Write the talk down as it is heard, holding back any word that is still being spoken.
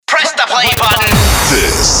play button.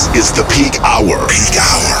 This is the Peak Hour. Peak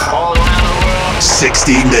Hour.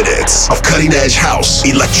 60 minutes of cutting-edge house,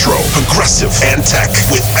 electro, progressive, and tech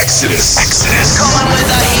with Exodus. Going with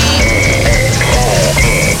the heat.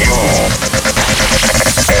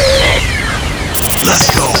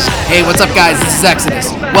 Let's go. Hey, what's up, guys? This is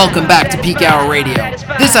Exodus. Welcome back to Peak Hour Radio.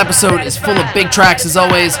 This episode is full of big tracks as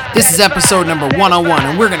always. This is episode number 101,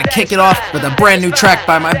 and we're going to kick it off with a brand new track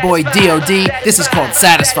by my boy D.O.D. This is called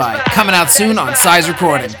Satisfied, coming out soon on Size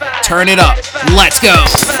Recording. Turn it up. Let's go.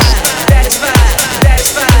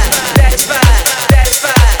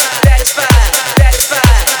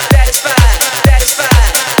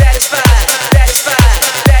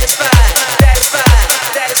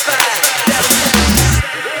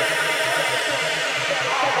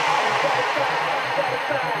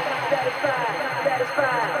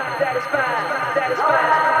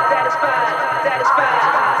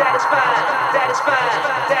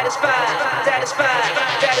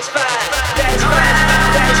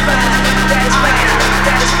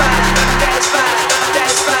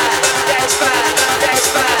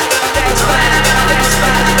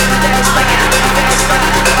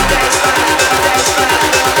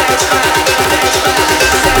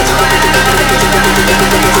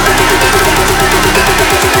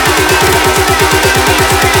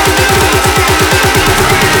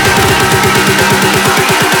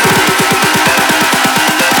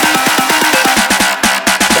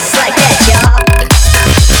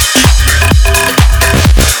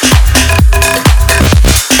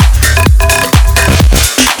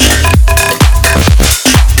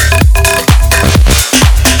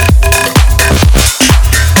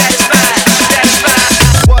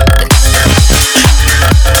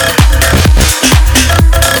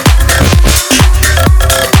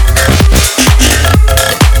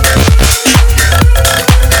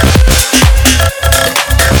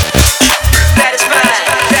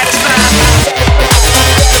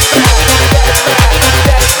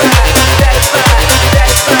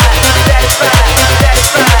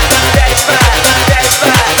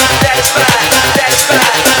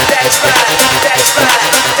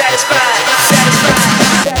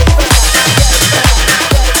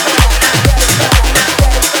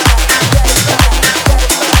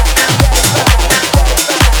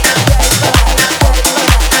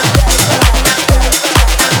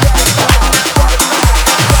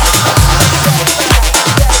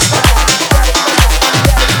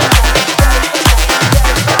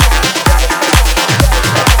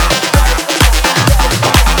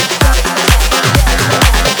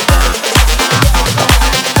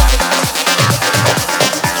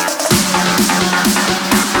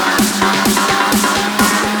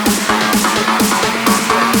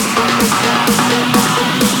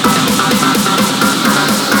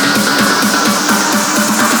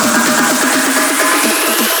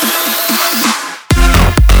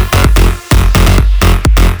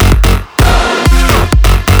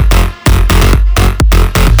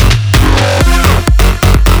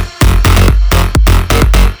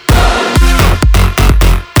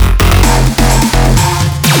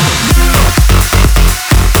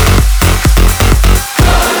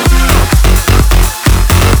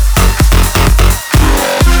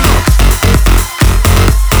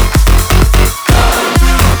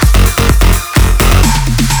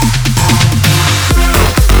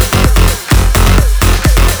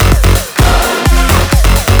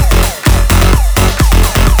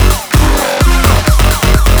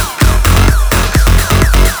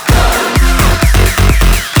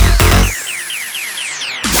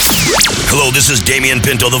 This is Damian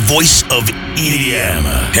Pinto, the voice of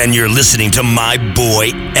EDM, and you're listening to my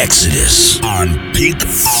boy Exodus on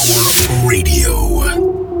Peakhour Radio.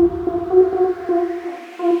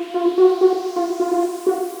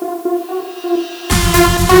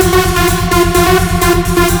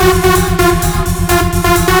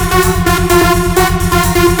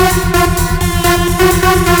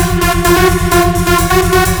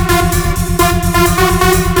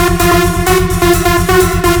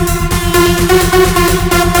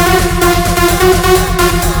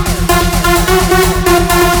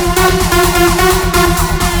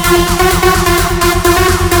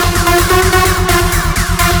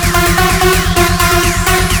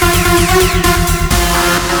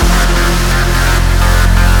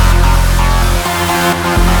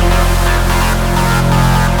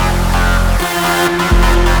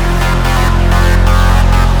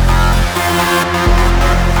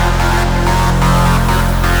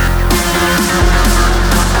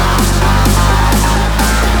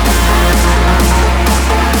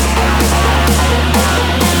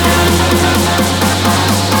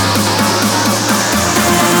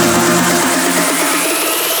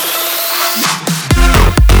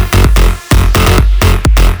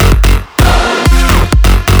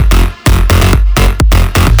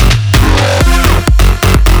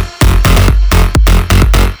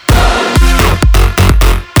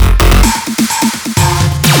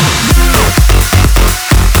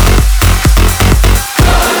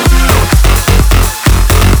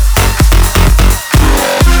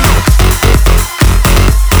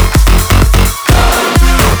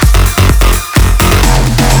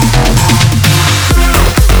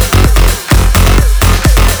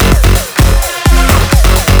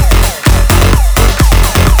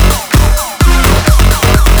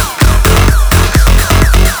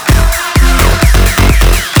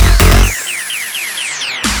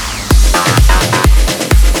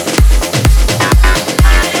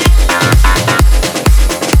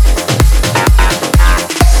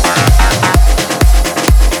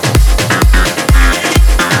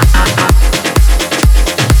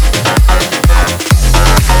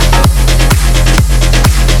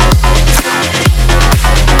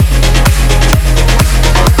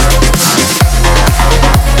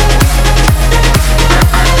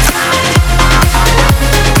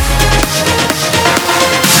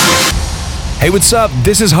 Hey, what's up?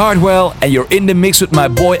 This is Hardwell, and you're in the mix with my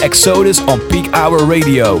boy Exodus on Peak Hour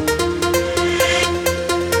Radio.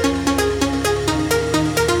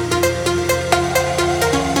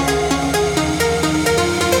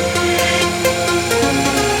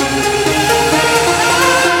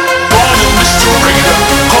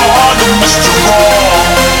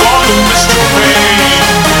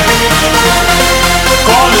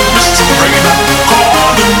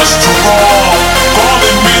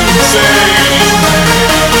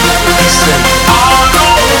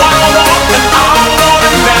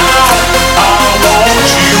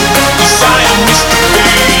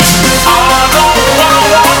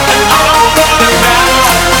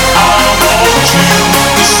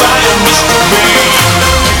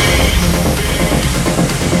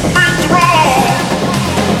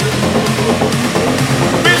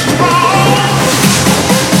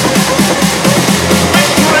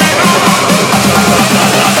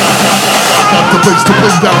 Place to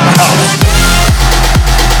bring down the house.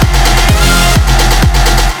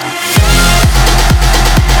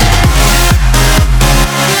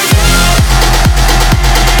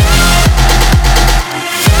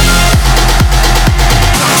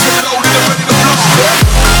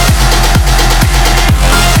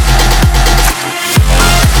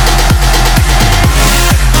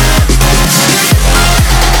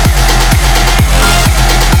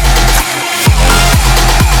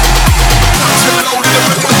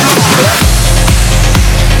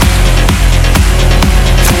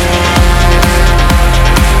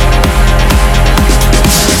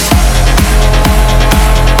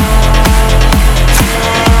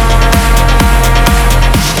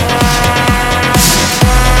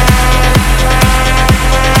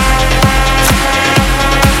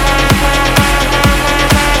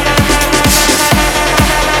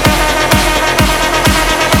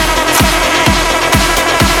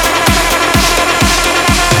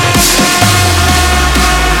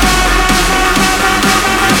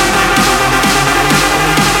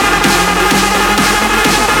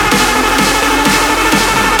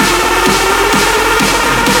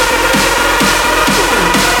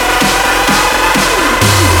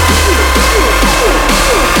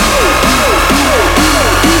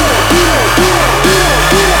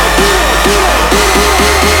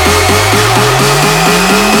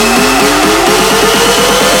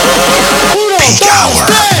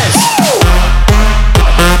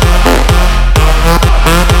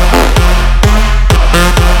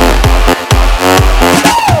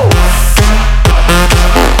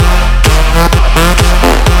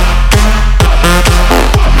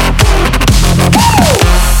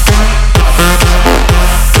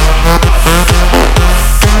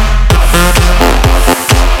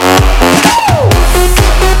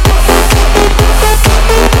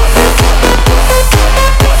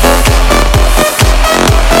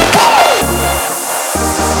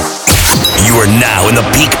 Now in the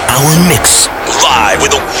Peak Hour Mix, live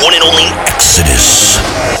with the one and only Exodus.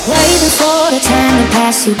 Waiting for the time to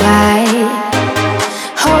pass you by.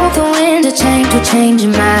 Hope the wind to change will change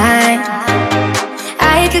your mind.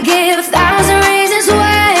 I could give 1,000 reasons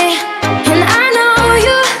why, and I know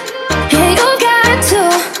you, and you got to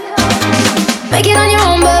make it on your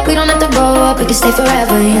own, but we don't have to grow up. We can stay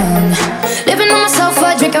forever young. Living on my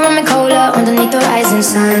sofa, drinking rum and cola underneath the rising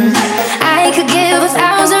sun. I could give 1,000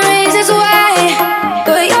 reasons why,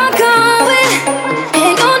 but you're going,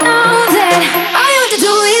 and you know that all you have to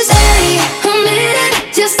do is stay a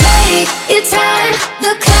minute. Just take your time.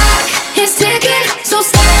 The clock is ticking, so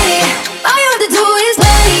stay. All you have to do is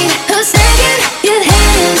wait a second. Your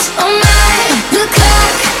hands on mine. The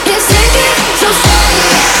clock is ticking, so stay.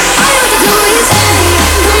 All you have to do is stay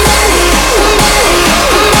a minute.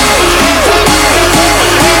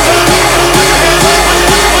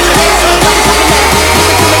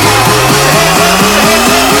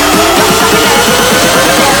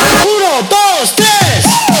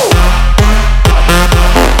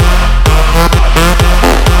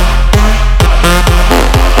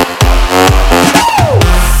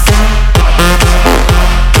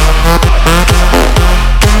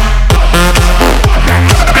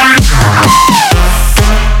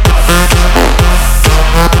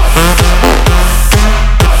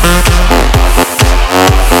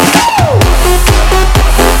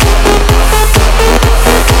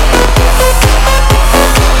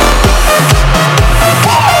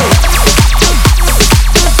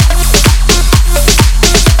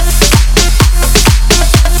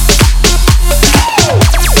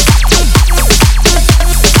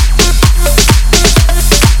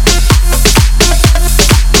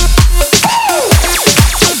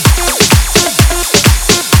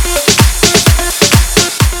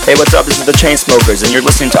 Hey, what's up? This is the Chainsmokers, and you're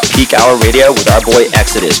listening to Peak Hour Radio with our boy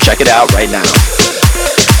Exodus. Check it out right now.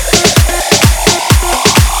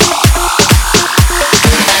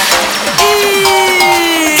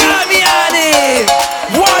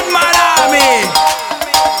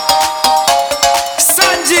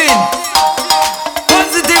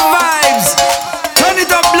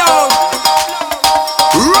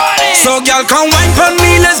 Come wine pon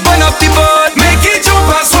me, let's burn up the boat. Make it jump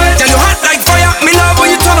and sweat. Tell you hot like fire, me love when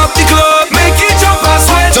you turn up the club. Make it jump and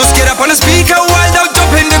sweat. Just get up on the speaker, wild out,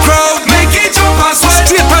 jump in the crowd. Make it jump and sweat.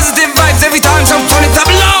 Straight positive vibes every time, so turn it up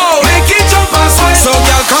low. Make it jump and sweat. So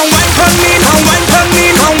girl, come wine pon me, come wine pon me,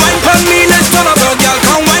 come wine pon me, let's turn up. So girl,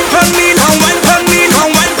 come wine pon me, come wine pon me,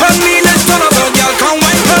 come wine pon me, let's turn up. So girl, come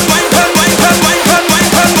wine pon, wine pon, wine pon, wine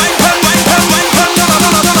pon, wine pon, wine pon, wine pon, wine pon.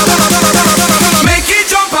 Make it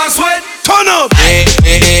jump and sweat. Turn up.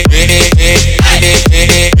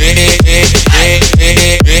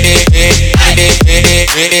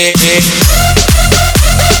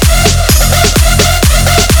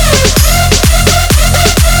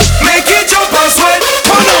 Make it jump and sweat.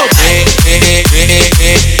 Turn up.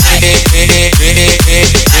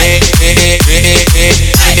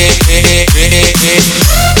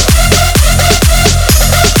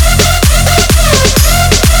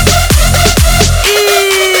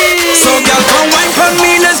 So girl, come wine pon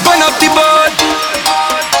me, let's burn up the boat.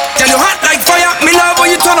 Tell you hot like fire, me love when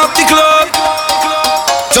you turn up the club.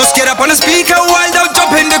 Just get up on the speaker, wild out,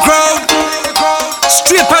 jump in the crowd.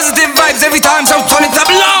 Straight positive vibes every time, so turn it up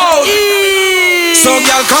loud. So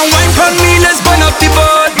girl, come wine pon me, let's burn up the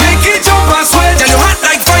boat. Make it jump and sweat. Tell you hot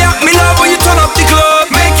like fire, me love when you turn up the club.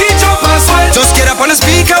 Make it jump and sweat. Just get up on the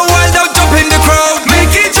speaker, wild out, jump in the crowd.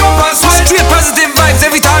 Make it jump and sweat. Straight positive vibes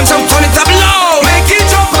every time, so turn it up loud. Make it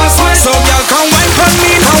jump and sweat. So girl, come wine pon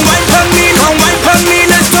me, come wine pon me, come wine pon me,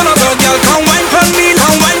 let's turn up. So girl, come wine pon me,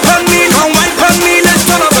 come wine pon me, come wine pon me, let's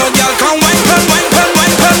turn up. So girl, come wine pon, wine pon,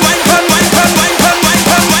 wine pon, wine pon, wine pon, wine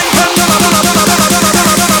pon, wine pon, wine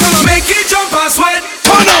pon. Make it jump and sweat.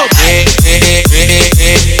 Turn up.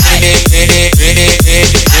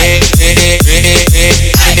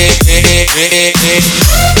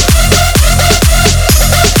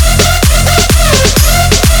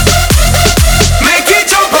 Make it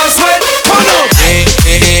jump and sweat. Turn up.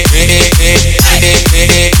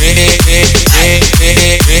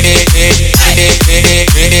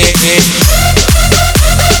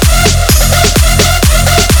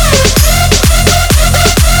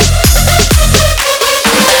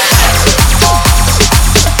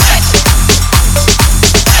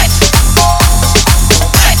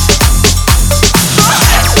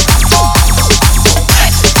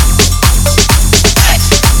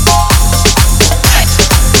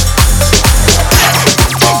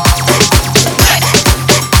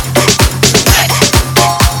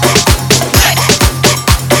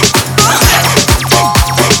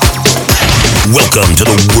 Welcome to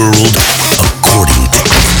the world according to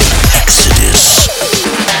Exodus.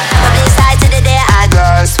 From the side to the day I go,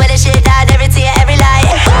 swear the shit out every tear, every lie.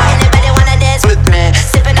 Anybody wanna dance with me?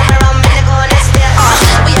 Sipping on my rum in the corner, stare on.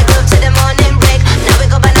 We a group to the morning break. Now we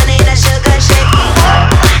go banana in a sugar shake.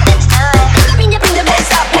 Let's do it. Bring the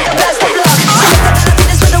bass up, make a blast the block.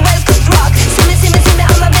 This with the West Coast rock. See me,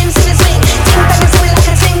 I'm a bim, see me swing. Ting tang, swing like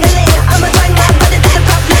a tingling. I'm a join my body to the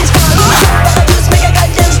top, let's go. Just make a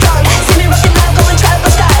goddamn strong. See me rocking out, going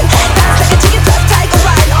tribal style. Dance like a chicken, flat tiger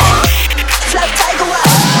ride. Flat tiger ride.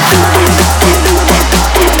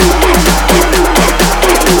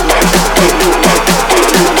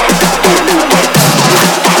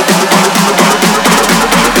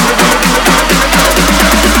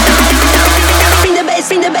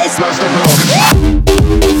 Bring the bass.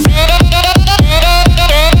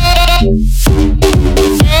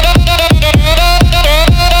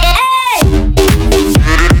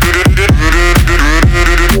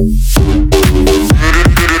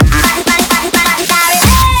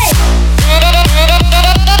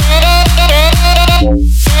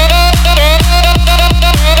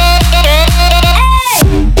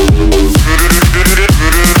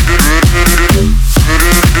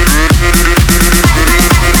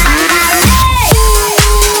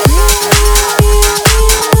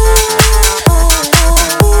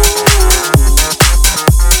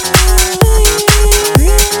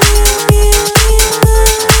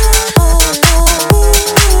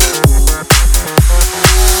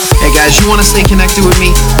 Guys, you want to stay connected with me?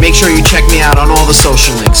 Make sure you check me out on all the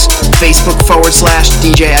social links.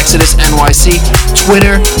 Facebook.com/DJ Exodus NYC,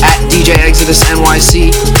 Twitter @DJ Exodus NYC,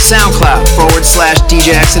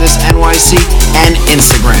 SoundCloud/DJ Exodus NYC, and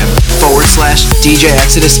Instagram /DJ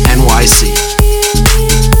Exodus NYC.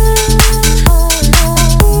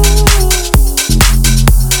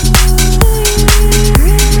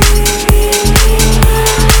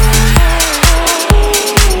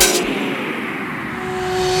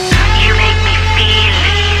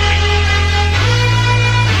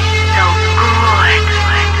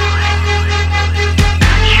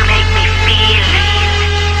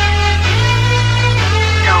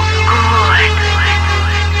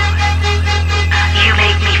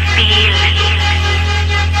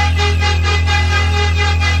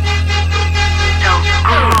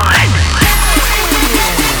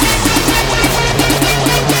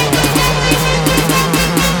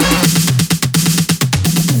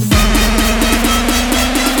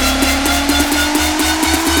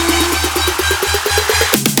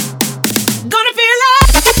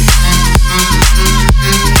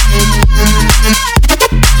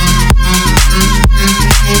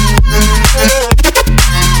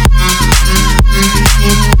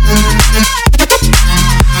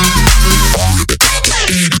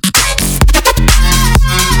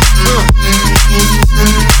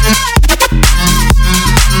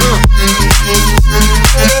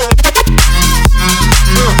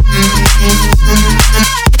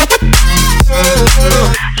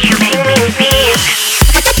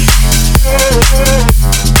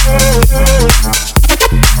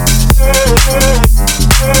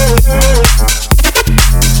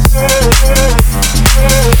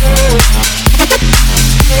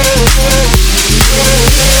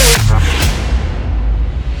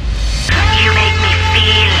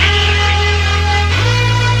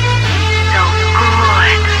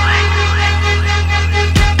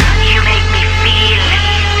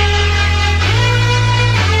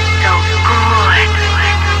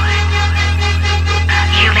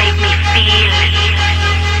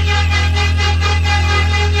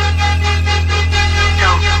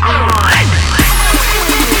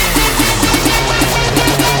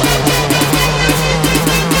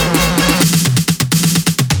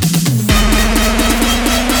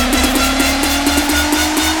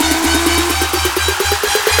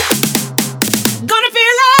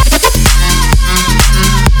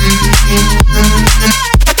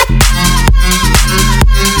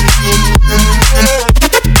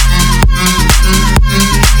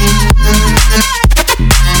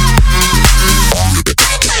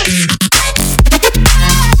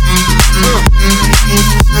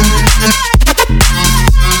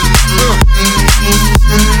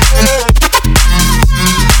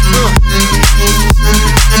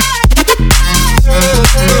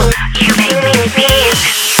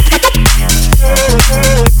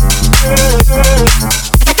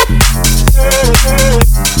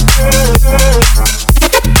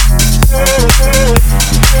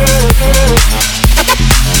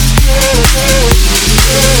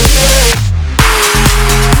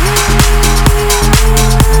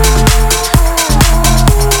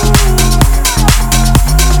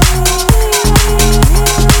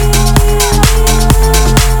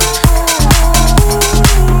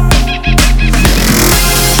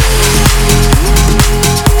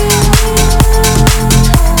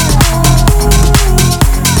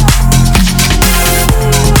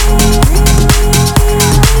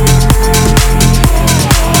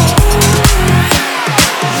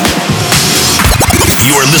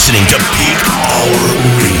 You are listening to Peak Hour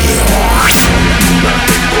Radio.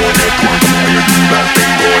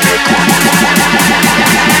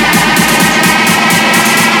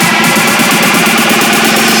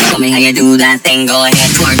 Show me how you do that thing, go ahead,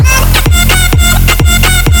 twerk.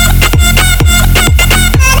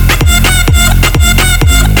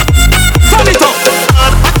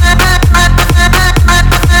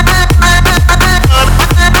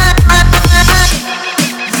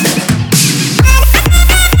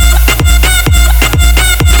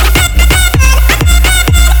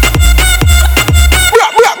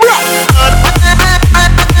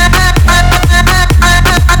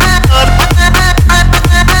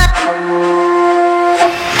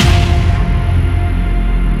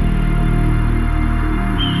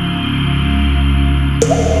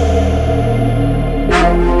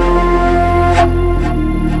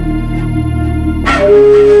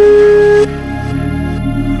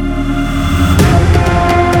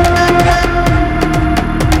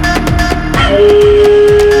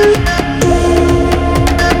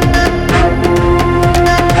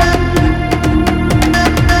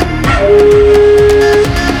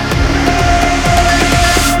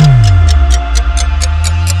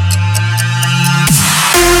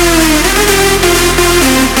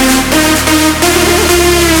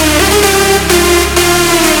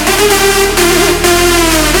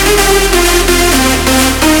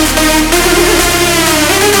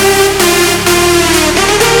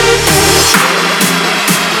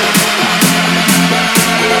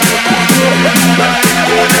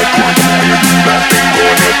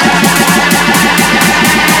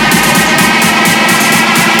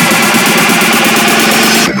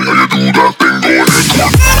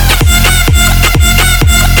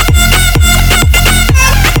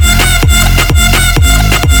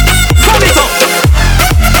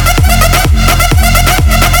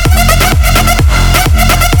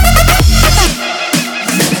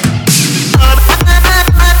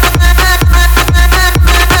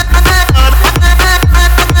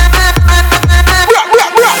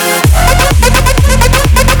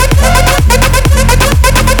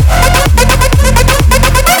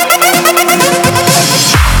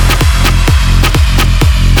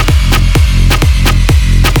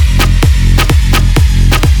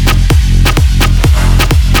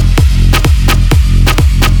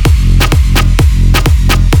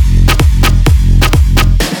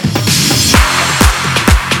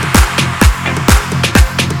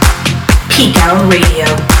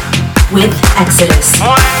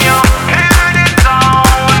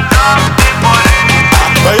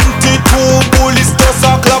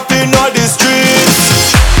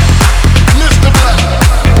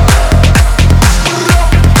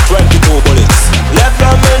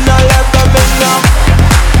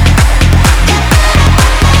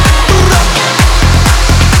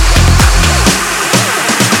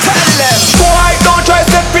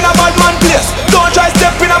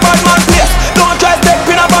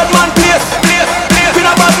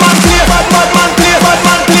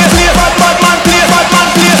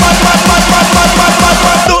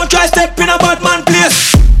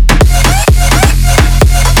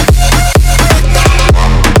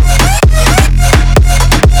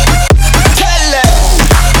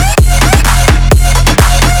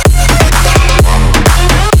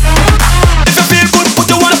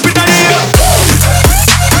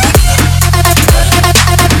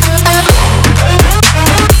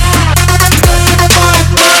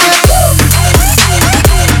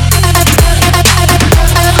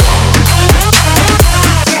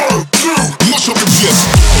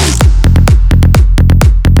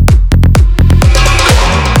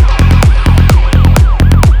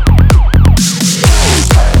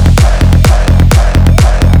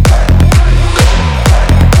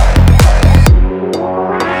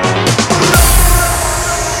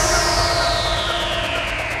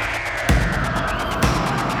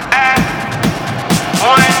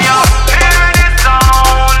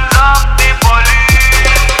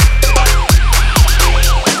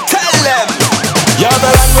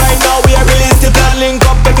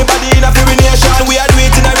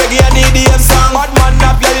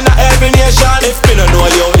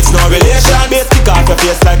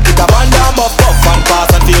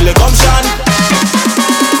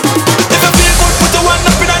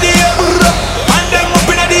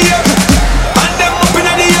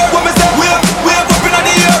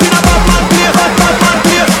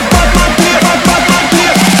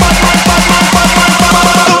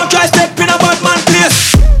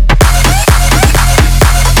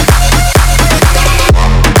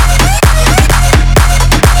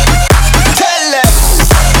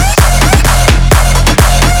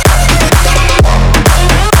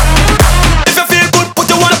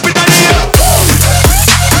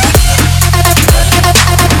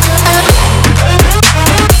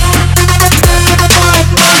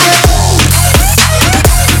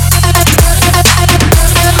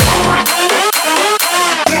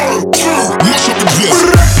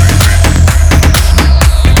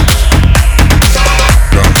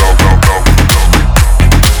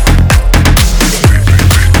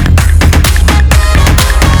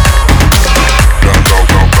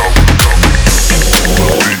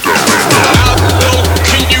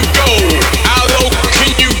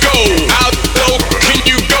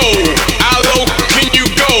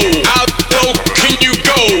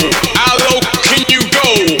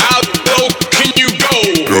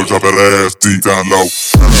 deep down low.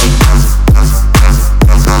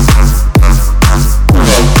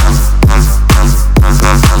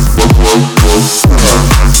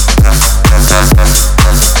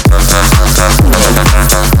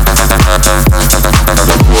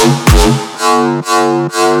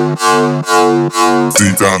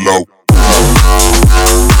 Deep down low.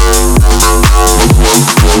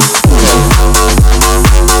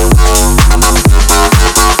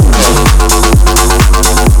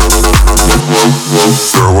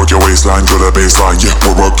 Girl, work your waistline to the baseline, yeah.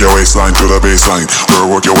 We'll work your waistline to the baseline.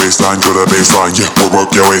 Girl, work your waistline to the baseline, yeah. We'll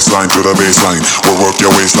work your waistline to the baseline. We'll work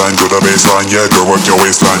your waistline to the baseline, yeah. Girl, work your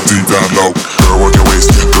waistline deep down low. Girl, work your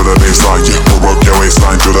waist to the baseline, yeah. We'll work your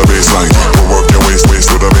waistline to the baseline. We'll work your waist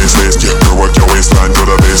to the baseline, yeah. Girl, work your waistline to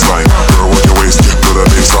the baseline. Girl, work your waist to the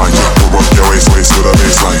baseline, yeah. We'll work your waist to the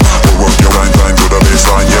baseline. We'll work your line to the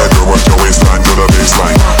baseline, yeah. Girl, work your waistline to the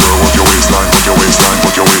baseline. Girl, work your waistline, work your waistline,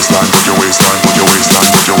 work your waistline, work your waistline,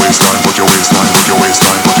 work your waistline, work your waistline, work your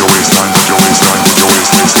waistline, work your waistline, work your waistline, work your waistline, work your waistline.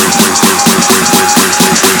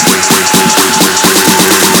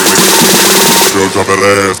 Girl, drop that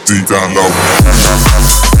ass deep down low.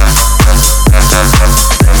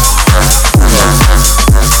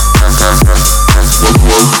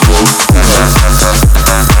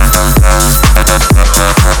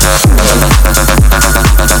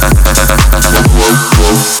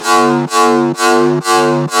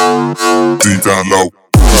 Deep down low.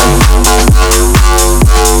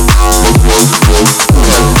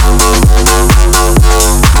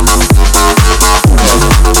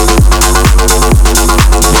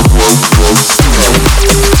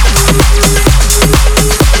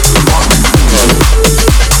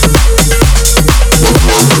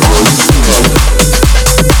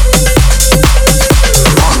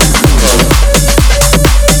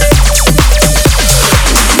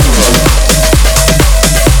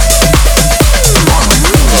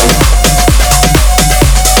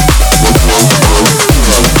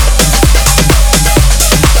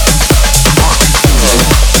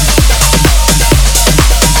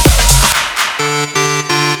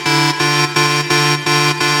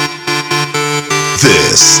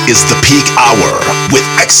 This is the Peak Hour with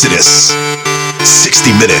Exodus.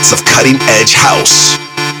 60 minutes of cutting-edge house,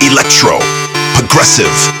 electro,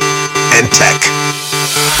 progressive, and tech.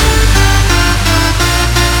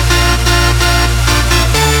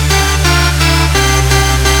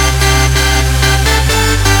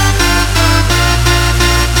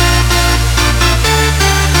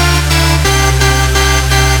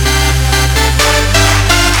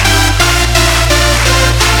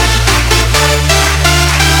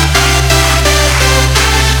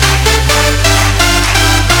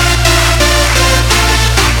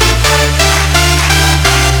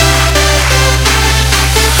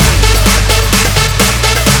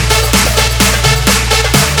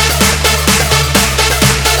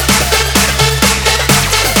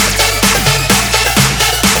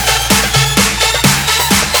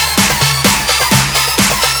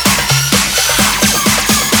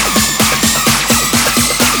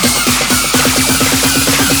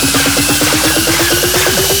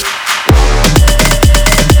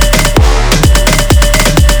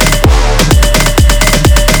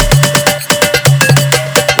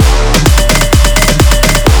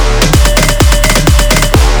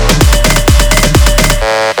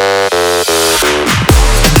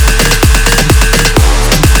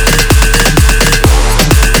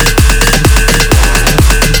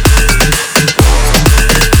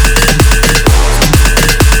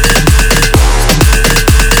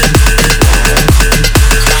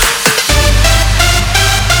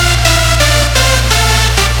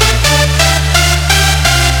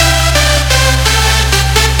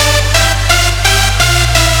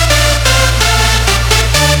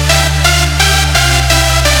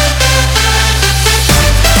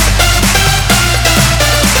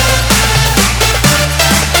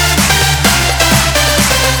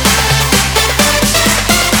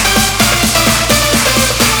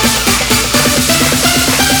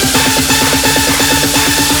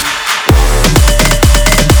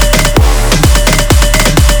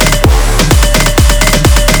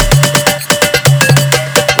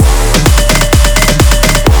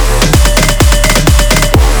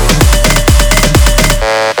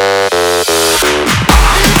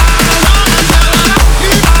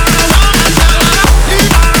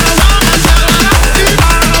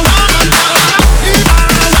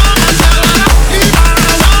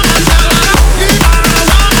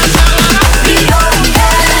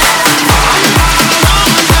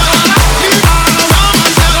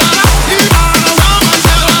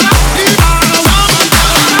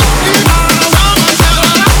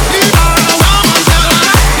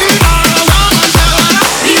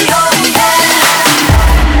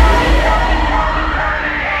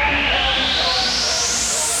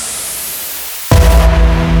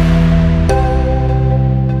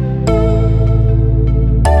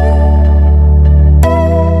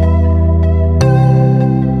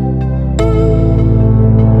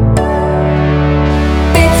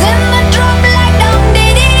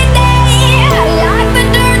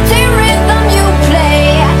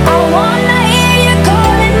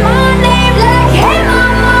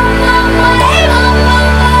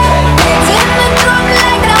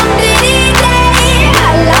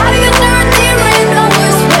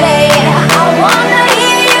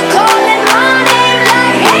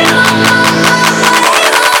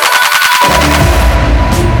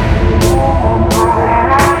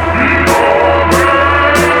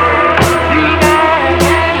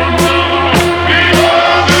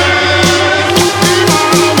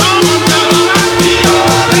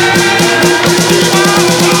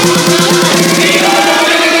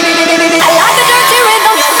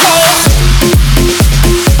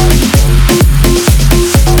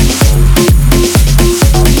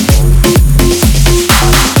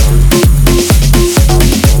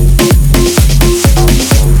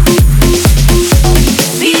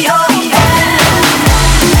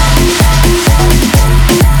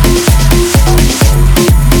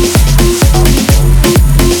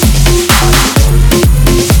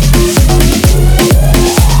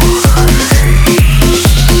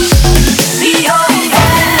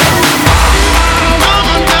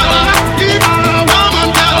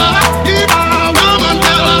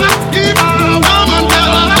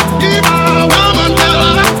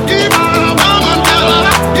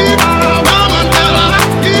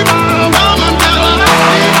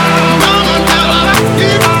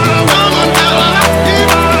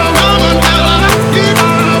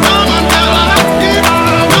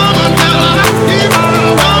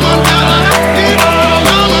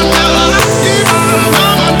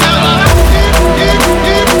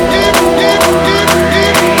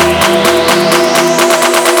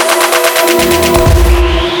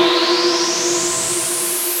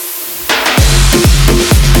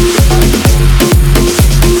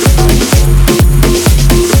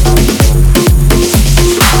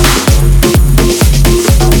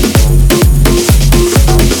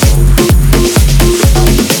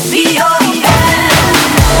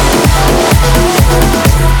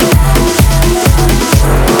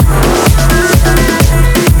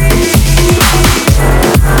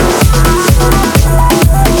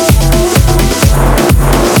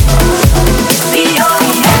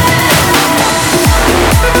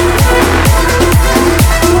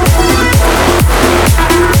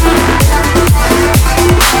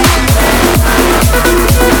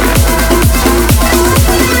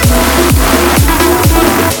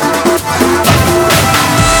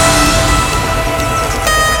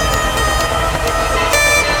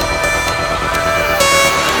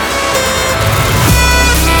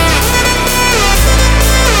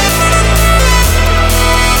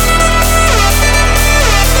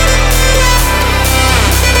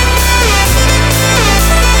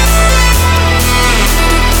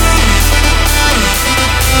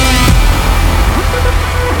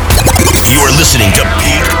 listening to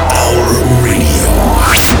Peak Hour Radio.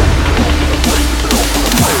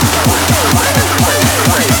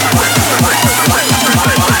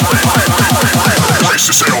 Brace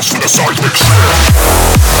yourselves for the sideways.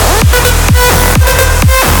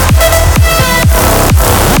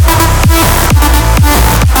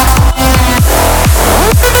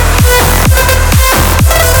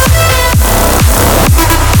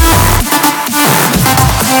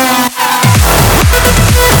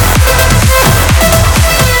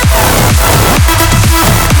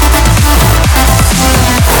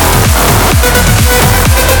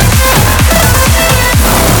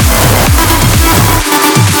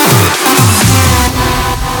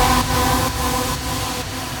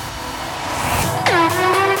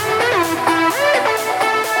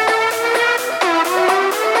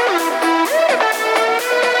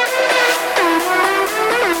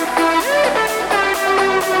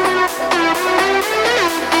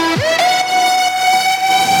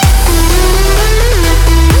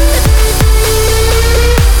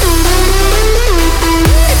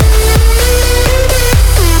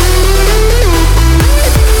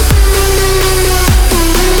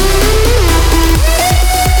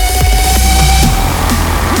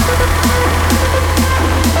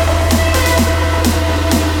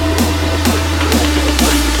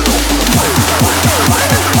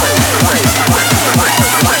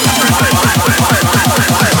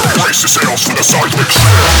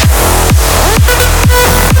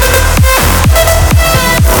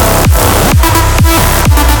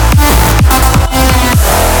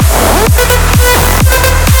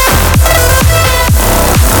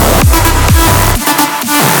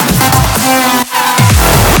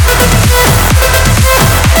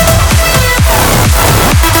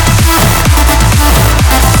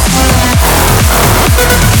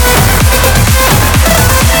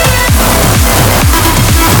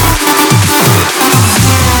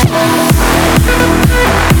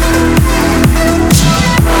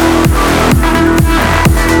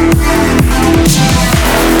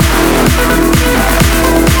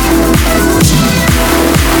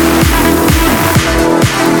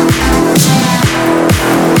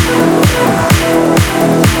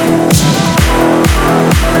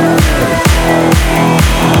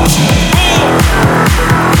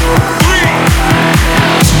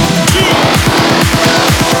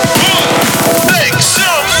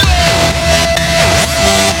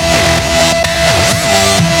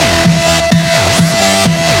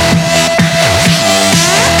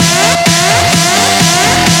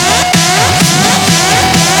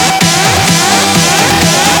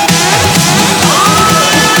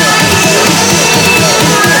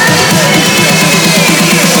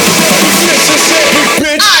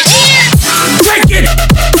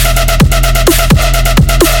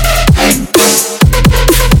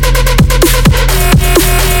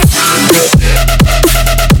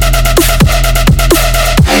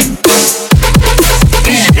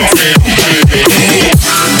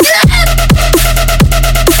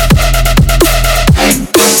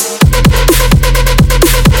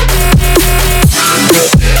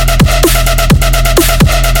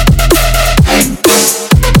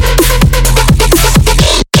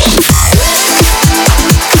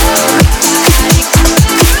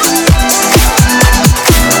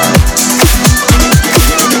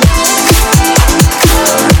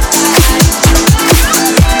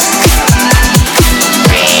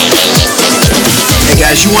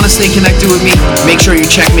 Guys, you want to stay connected with me? Make sure you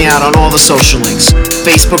check me out on all the social links.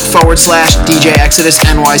 Facebook.com/DJ Exodus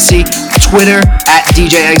NYC, Twitter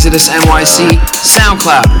 @DJ Exodus NYC,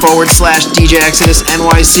 SoundCloud/DJ Exodus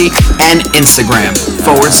NYC, and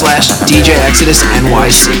Instagram/DJ Exodus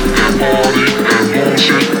NYC.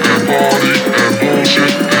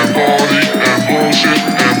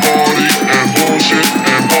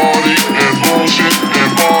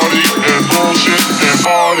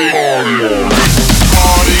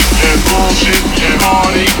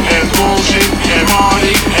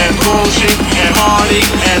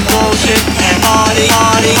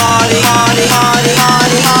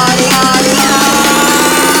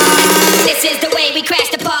 This is the way we crash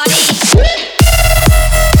the party.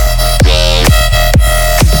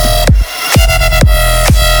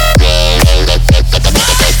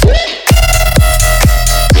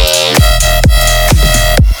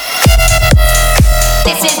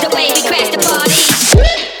 This is the way we crash the party.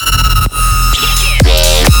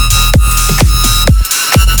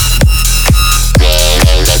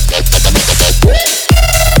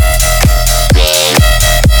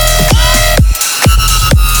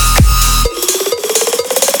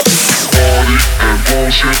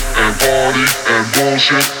 bullshit and party and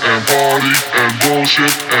bullshit and party and bullshit.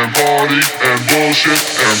 bullshit and party and bullshit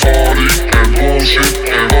and party and bullshit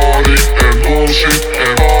and party and bullshit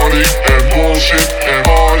and party and bullshit and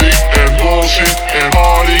party and bullshit and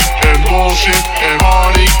party and bullshit and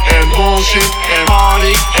party and bullshit and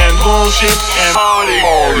party and bullshit and party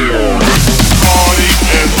party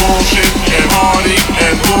and bullshit and party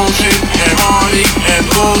and bullshit and party and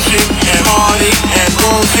bullshit and party and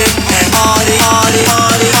bullshit and party party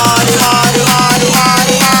party party party party party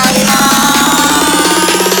party party.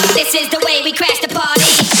 This is the way we crash the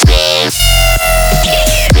party.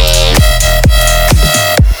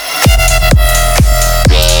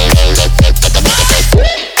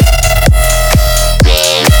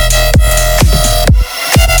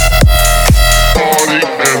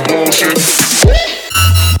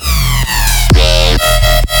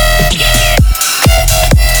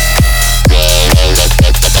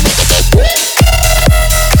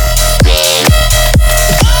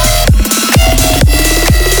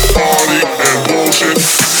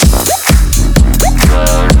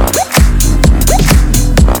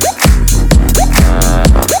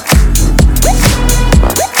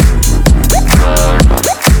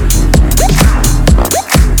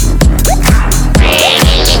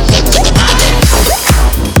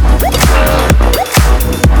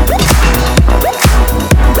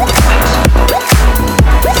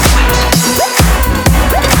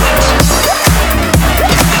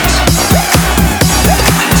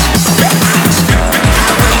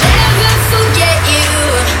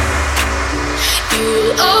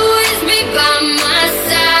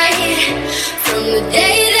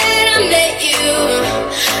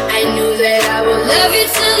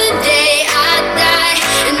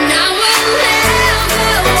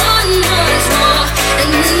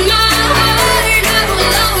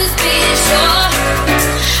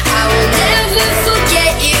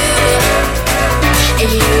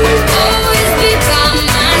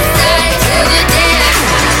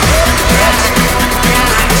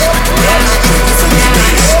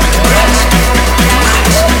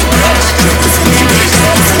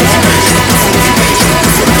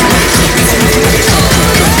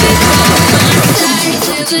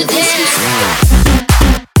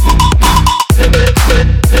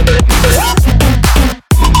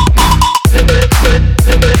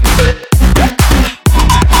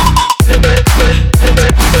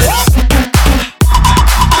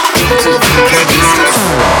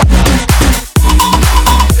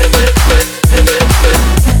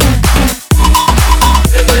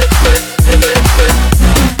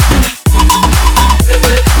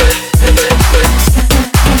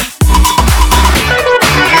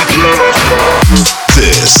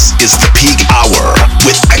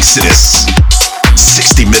 Exodus.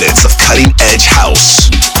 60 minutes of cutting-edge house,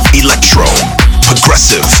 electro,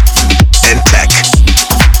 progressive, and tech.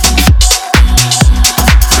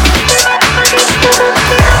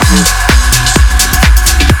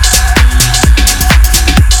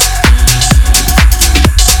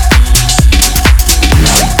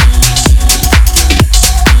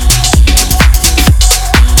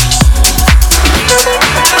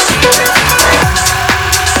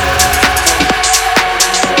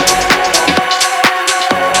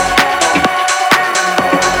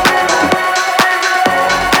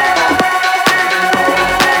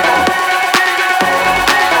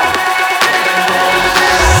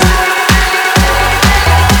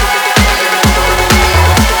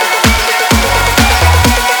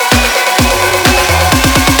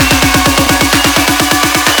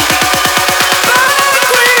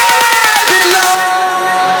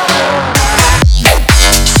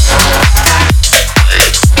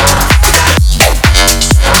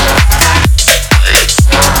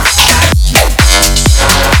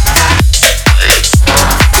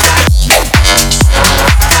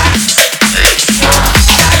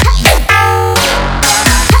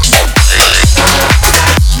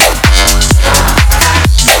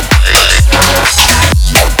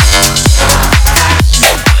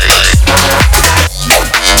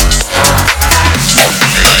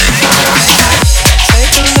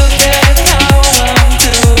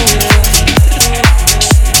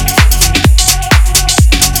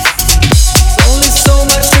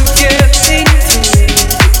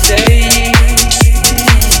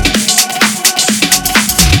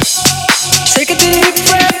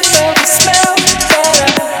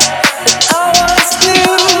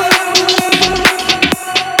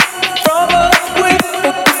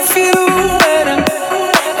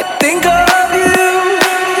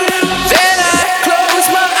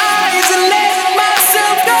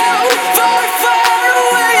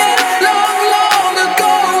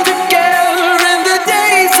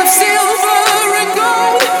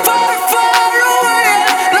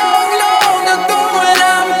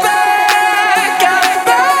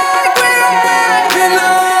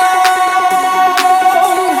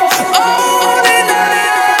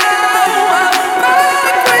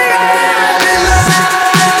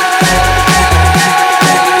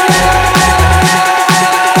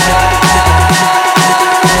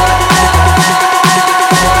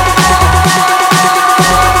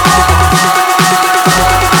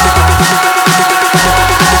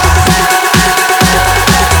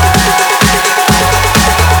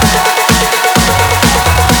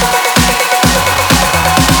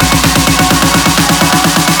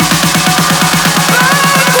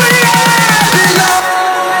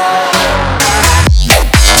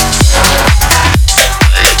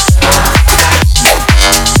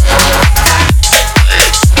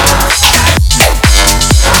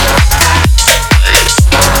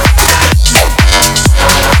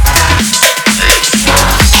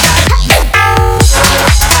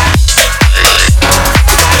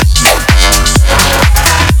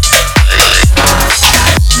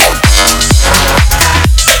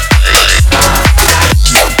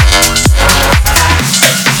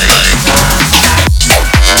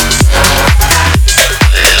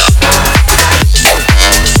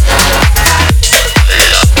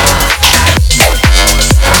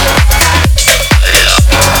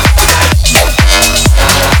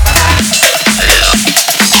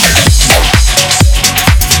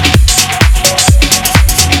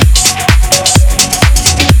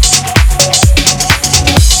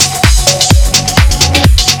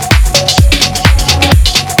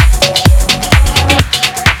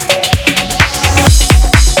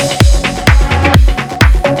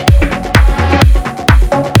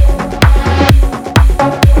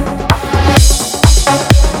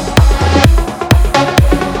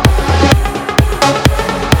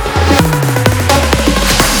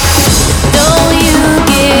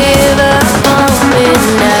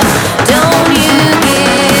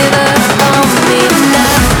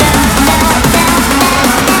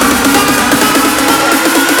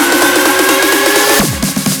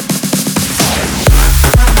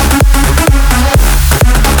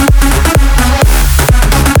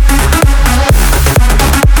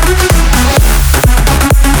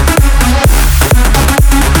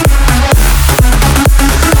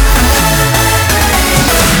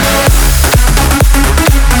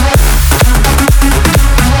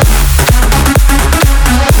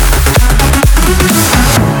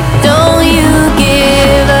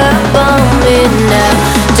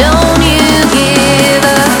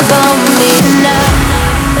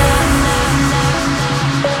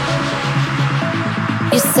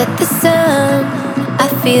 at the sun, I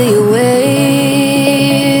feel your waves.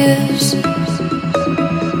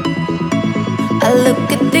 I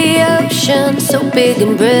look at the ocean, so big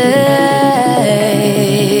and brave.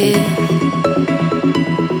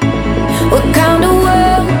 What kind of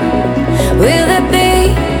world will it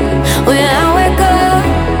be when I wake up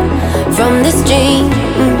from this dream?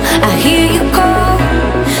 I hear you call,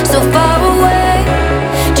 so far away.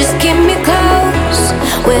 Just keep me close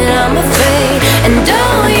when I'm afraid. And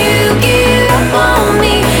don't you give up on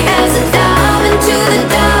me as I dive into the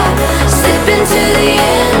dark, slip into the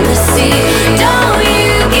endless sea. Don't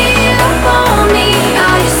you give up on me.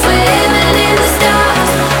 Are you swimming in the stars,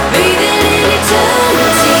 breathing in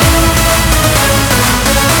eternity?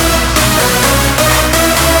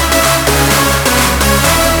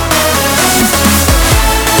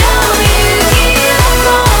 Don't you give up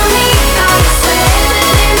on me. Are you swimming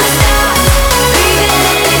in the stars, breathing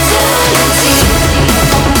in eternity?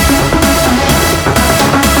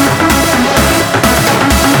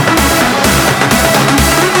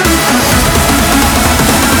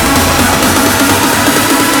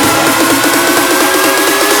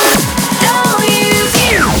 Don't you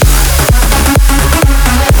give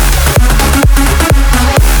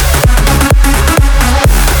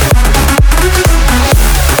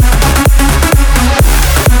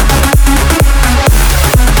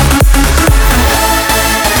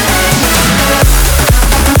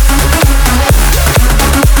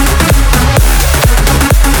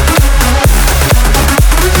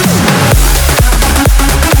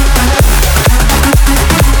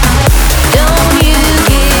Don't you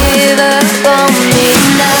give up on me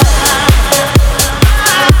now.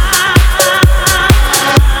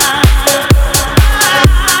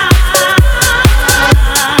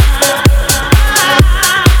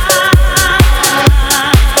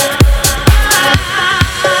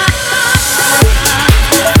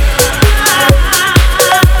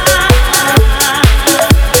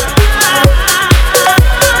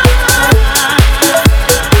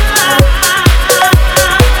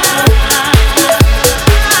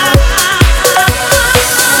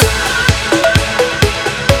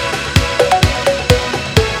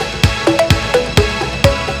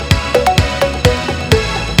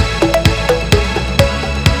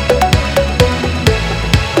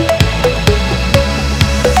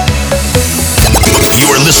 You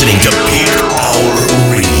are listening to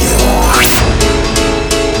Peakhour Radio.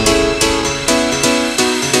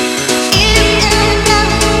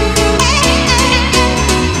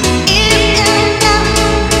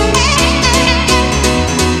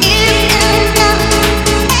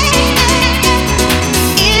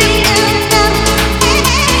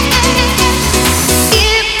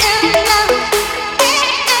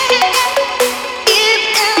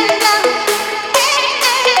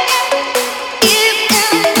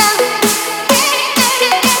 You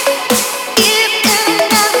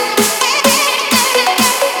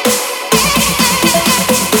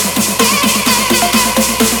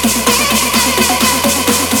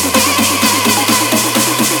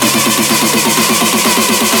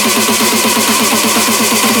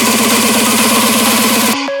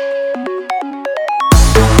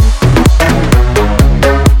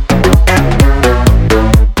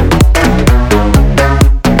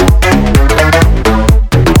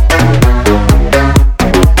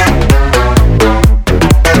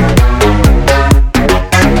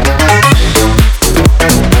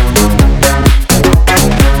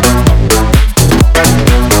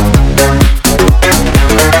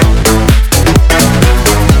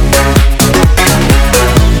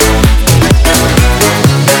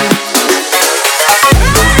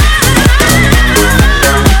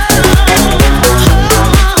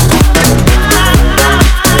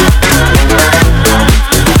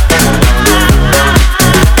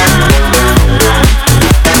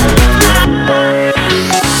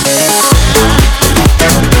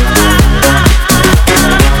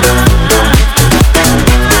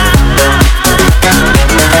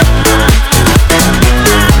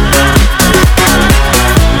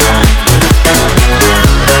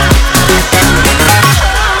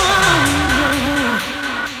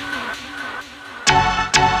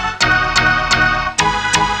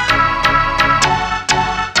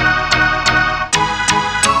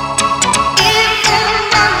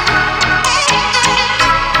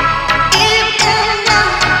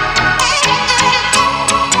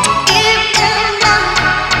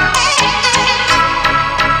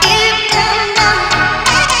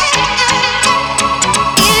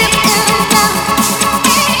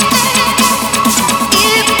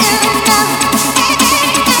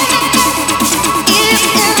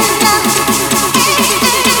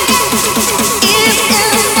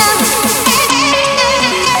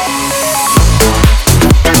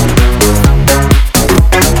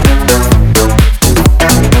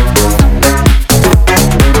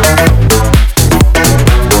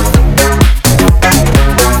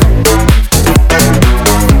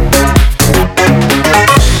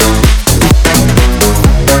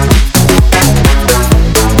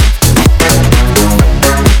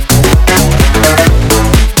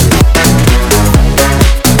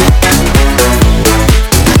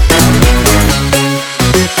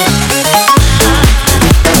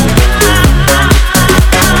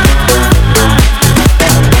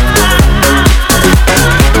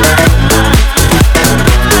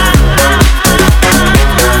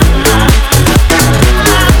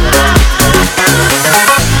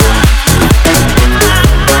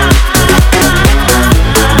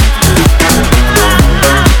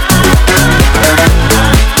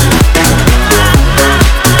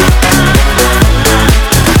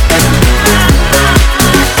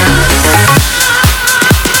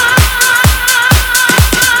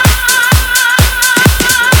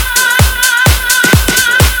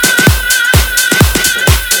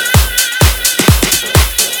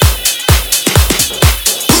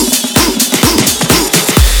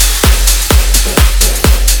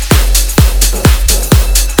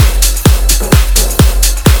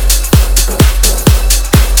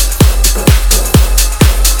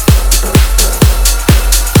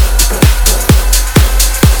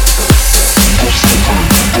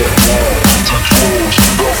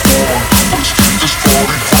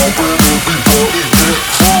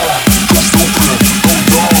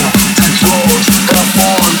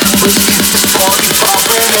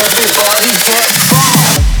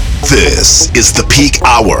This is the Peak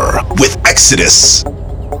Hour with Exodus.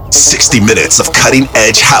 60 minutes of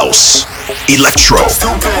cutting-edge house, electro,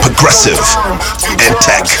 progressive, and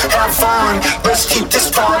tech. Have fun, let's keep this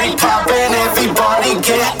party poppin'. Everybody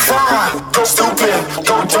get drunk. Go stupid,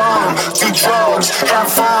 go dumb, do drugs, have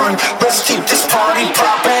fun. Let's keep this party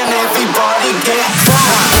poppin'. Everybody get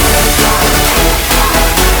drunk.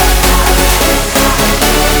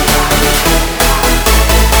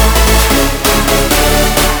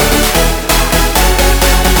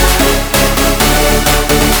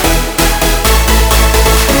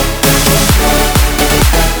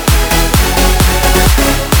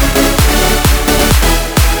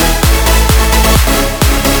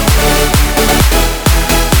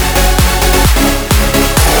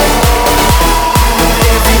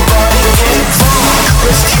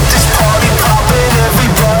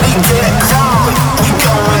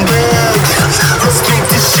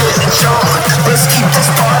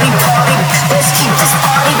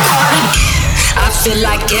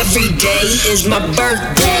 Every day is my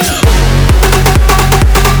birthday.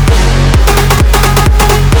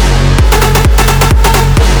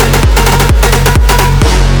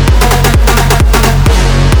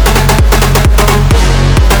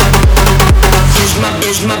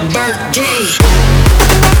 Is my birthday.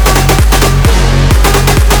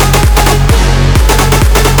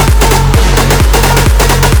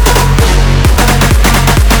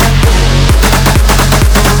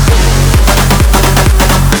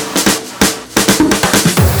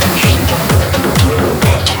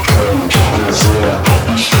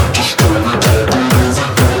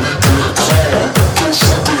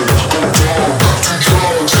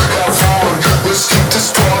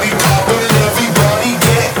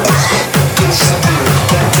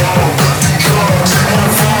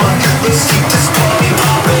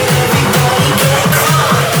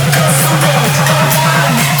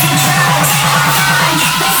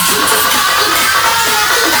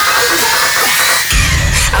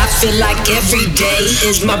 Feel like every day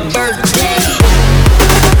is my birthday.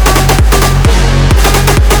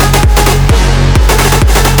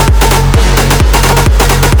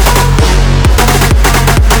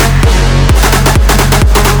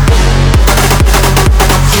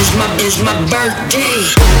 Is my birthday.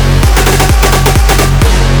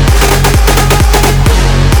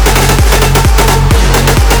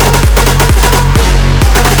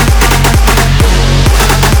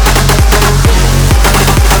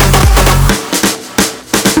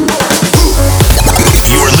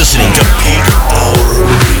 Listening to Peakhour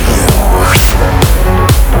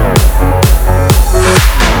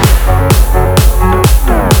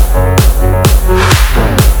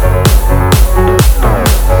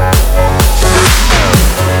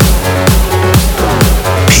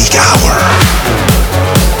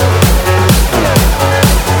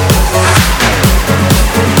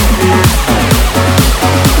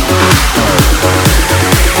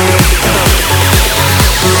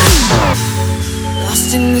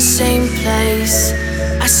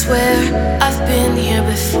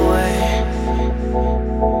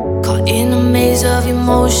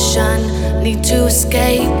need to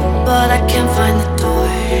escape, but I can't find the door.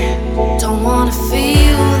 Don't wanna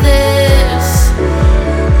feel this.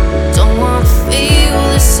 Don't wanna feel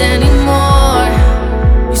this anymore.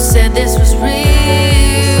 You said this was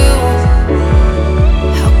real.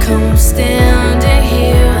 How come I'm standing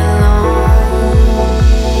here alone?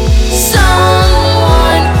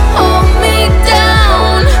 Someone hold me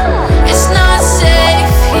down. It's not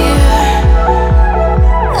safe here.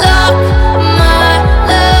 Lock my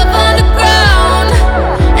love underground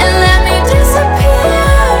and let me disappear.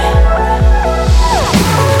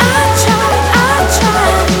 I tried to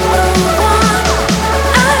move on.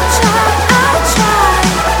 I tried.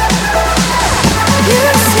 You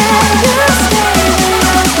said you're gone.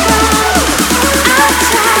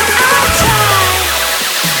 I tried.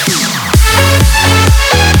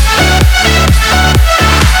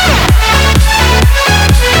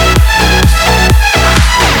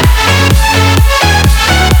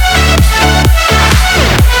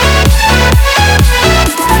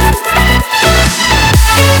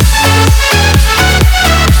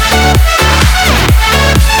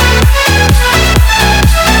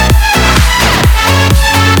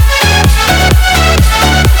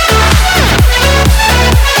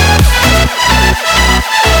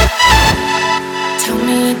 Tell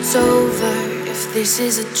me it's over if this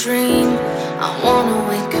is a dream. I wanna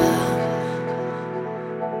wake up.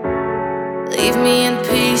 Leave me in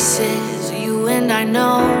pieces. You and I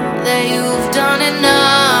know that you